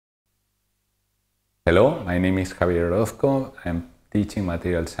Hello, my name is Javier Orozco. I'm teaching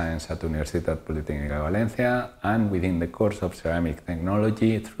material science at Universitat Politécnica de Valencia, and within the course of ceramic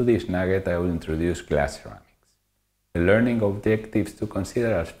technology, through this nugget I will introduce glass ceramics. The learning objectives to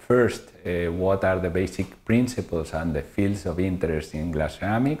consider are first, what are the basic principles and the fields of interest in glass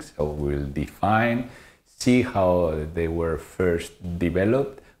ceramics, so we'll define, see how they were first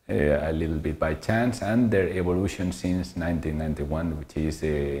developed, a little bit by chance, and their evolution since 1991, which is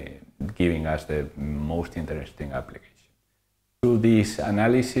giving us the most interesting application. Through this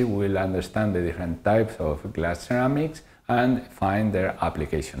analysis, we'll understand the different types of glass ceramics and find their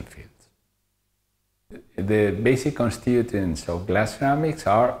application fields. The basic constituents of glass ceramics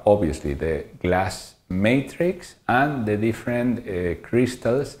are obviously the glass matrix and the different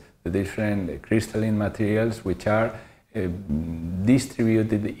crystals, the different crystalline materials which are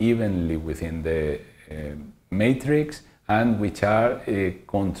distributed evenly within the matrix and which are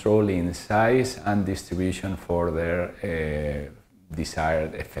controlling size and distribution for their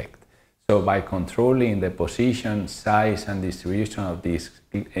desired effect. So by controlling the position, size and distribution of these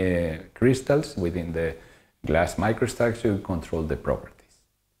crystals within the glass microstructure, we control the properties.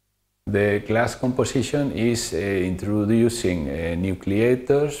 The glass composition is introducing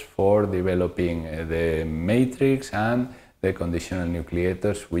nucleators for developing the matrix and the conditional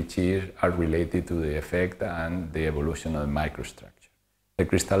nucleators which are related to the effect and the evolution of the microstructure. The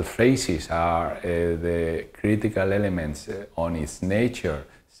crystal phases are the critical elements on its nature,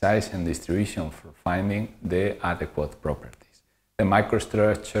 size and distribution for finding the adequate properties. The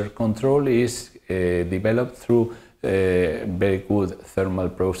microstructure control is developed through very good thermal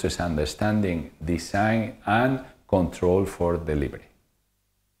process understanding, design and control for delivery.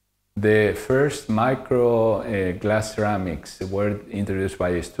 The first micro glass ceramics were introduced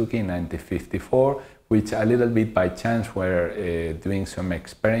by Stookey in 1954, which a little bit by chance were doing some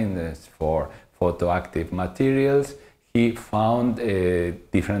experiments for photoactive materials. He found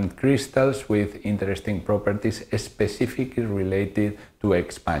different crystals with interesting properties specifically related to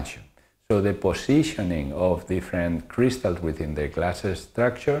expansion. So the positioning of different crystals within the glass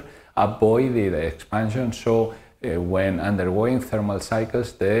structure avoided expansion, so when undergoing thermal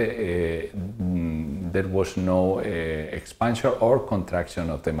cycles there was no expansion or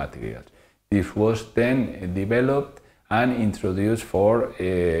contraction of the materials. This was then developed and introduced for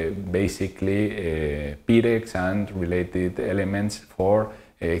basically Pyrex and related elements for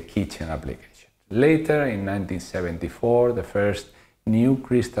kitchen applications. Later in 1974 the first new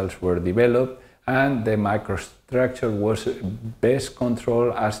crystals were developed and the microstructure was best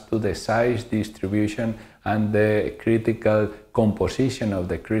controlled as to the size, distribution and the critical composition of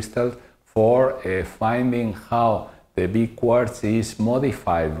the crystal for finding how the big quartz is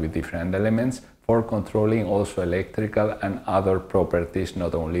modified with different elements for controlling also electrical and other properties,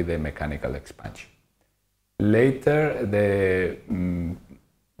 not only the mechanical expansion. Later, the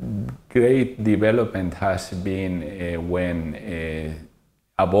great development has been when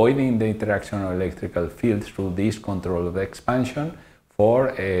avoiding the interaction of electrical fields through this control of the expansion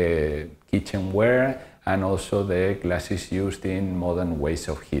for kitchenware and also the glasses used in modern ways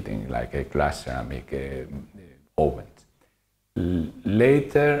of heating, like a glass ceramic ovens.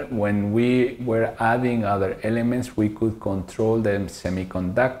 Later, when we were adding other elements, we could control the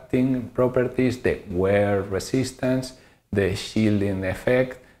semiconducting properties, the wear resistance, the shielding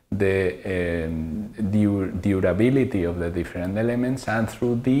effect, the durability of the different elements, and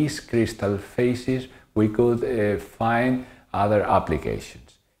through these crystal phases we could find other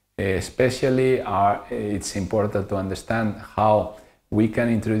applications. Especially it's important to understand how we can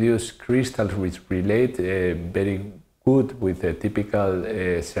introduce crystals which relate very good with the typical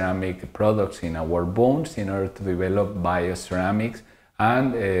ceramic products in our bones in order to develop bioceramics,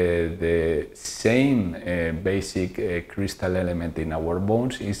 and the same basic crystal element in our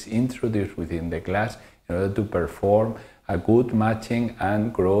bones is introduced within the glass in order to perform a good matching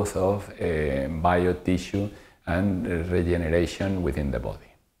and growth of biotissue and regeneration within the body.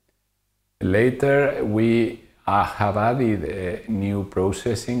 Later, we have added new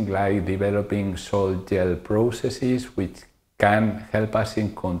processing, like developing salt gel processes, which can help us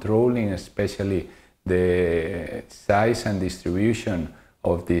in controlling especially the size and distribution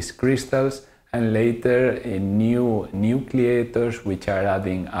of these crystals, and later new nucleators which are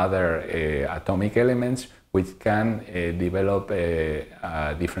adding other atomic elements which can develop a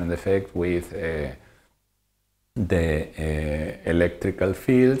different effect with the electrical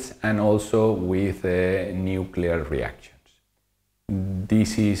fields and also with nuclear reactions.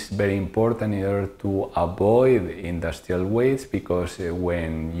 This is very important in order to avoid industrial waste, because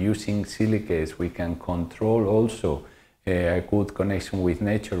when using silicates we can control also a good connection with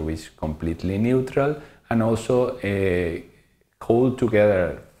nature, which is completely neutral, and also hold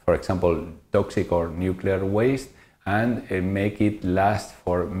together, for example, toxic or nuclear waste, and make it last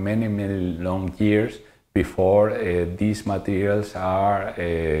for many, many long years before these materials are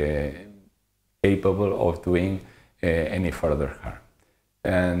capable of doing any further harm.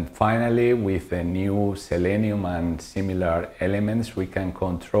 And finally, with the new selenium and similar elements, we can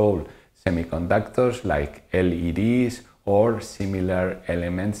control semiconductors like LEDs or similar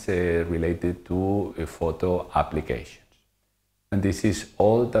elements related to photo applications. And this is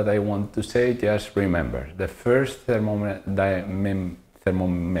all that I want to say. Just remember, the first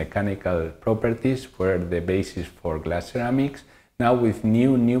thermomechanical properties were the basis for glass ceramics. Now with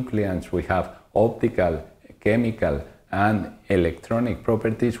new nucleants, we have optical, chemical, and electronic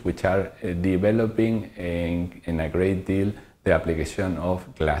properties which are developing in a great deal the application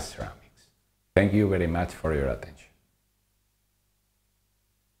of glass ceramics. Thank you very much for your attention.